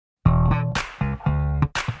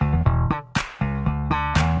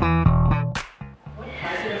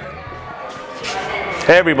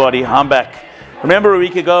Hey everybody, I'm back. Remember a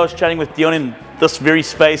week ago I was chatting with Deon in this very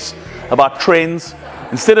space about trends.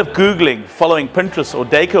 Instead of Googling, following Pinterest or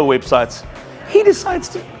decor websites, he decides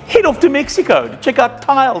to head off to Mexico to check out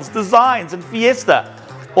tiles, designs and fiesta,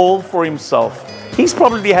 all for himself. He's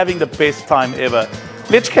probably having the best time ever.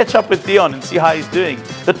 Let's catch up with Deon and see how he's doing,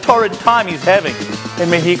 the torrid time he's having in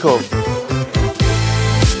Mexico.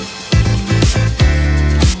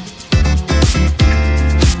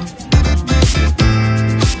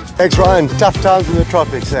 Thanks Ryan, tough times in the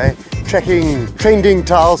tropics, eh? Tracking trending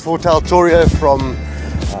tiles for Tiletoria from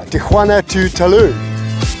Tijuana to Tulum.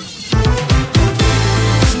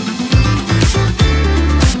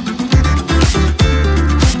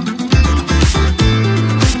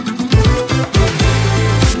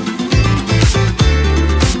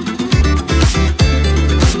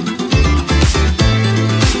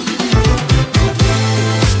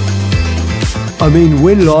 I mean,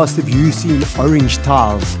 when last have you seen orange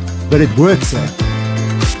tiles? But it works, eh?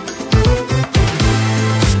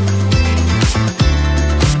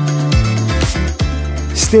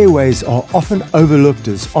 Stairways are often overlooked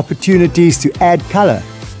as opportunities to add colour,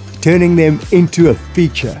 turning them into a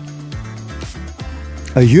feature.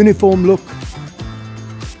 A uniform look,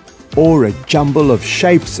 or a jumble of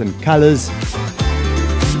shapes and colours,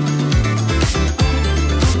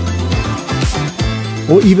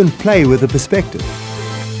 or even play with the perspective.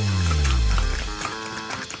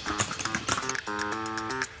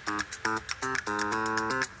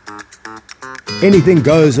 Anything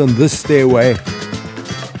goes on this stairway.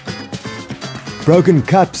 Broken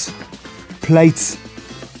cups, plates,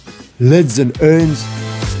 lids and urns,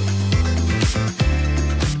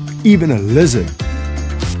 even a lizard.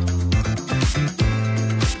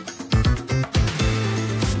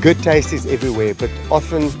 Good taste is everywhere, but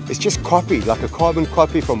often it's just copy, like a carbon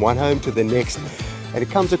copy from one home to the next. And it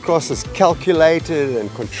comes across as calculated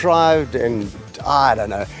and contrived and I don't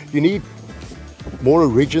know. You need more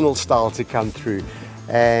original style to come through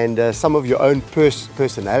and some of your own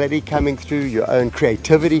personality coming through, your own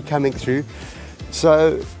creativity coming through.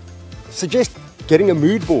 So suggest getting a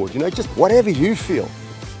mood board, you know, just whatever you feel.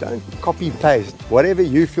 Don't copy paste, whatever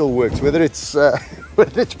you feel works, whether it's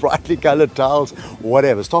brightly colored tiles,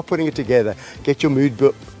 whatever. Start putting it together, get your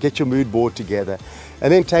mood board together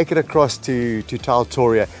and then take it across to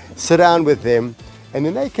Tiletoria, sit down with them, and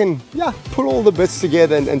then they can, pull all the bits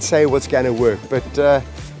together and say what's going to work. But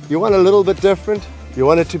you want a little bit different, you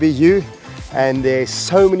want it to be you, and there's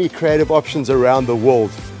so many creative options around the world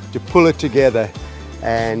to pull it together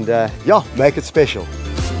and make it special.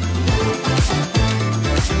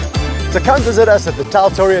 So come visit us at the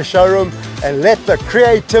Tiletoria showroom and let the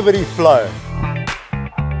creativity flow.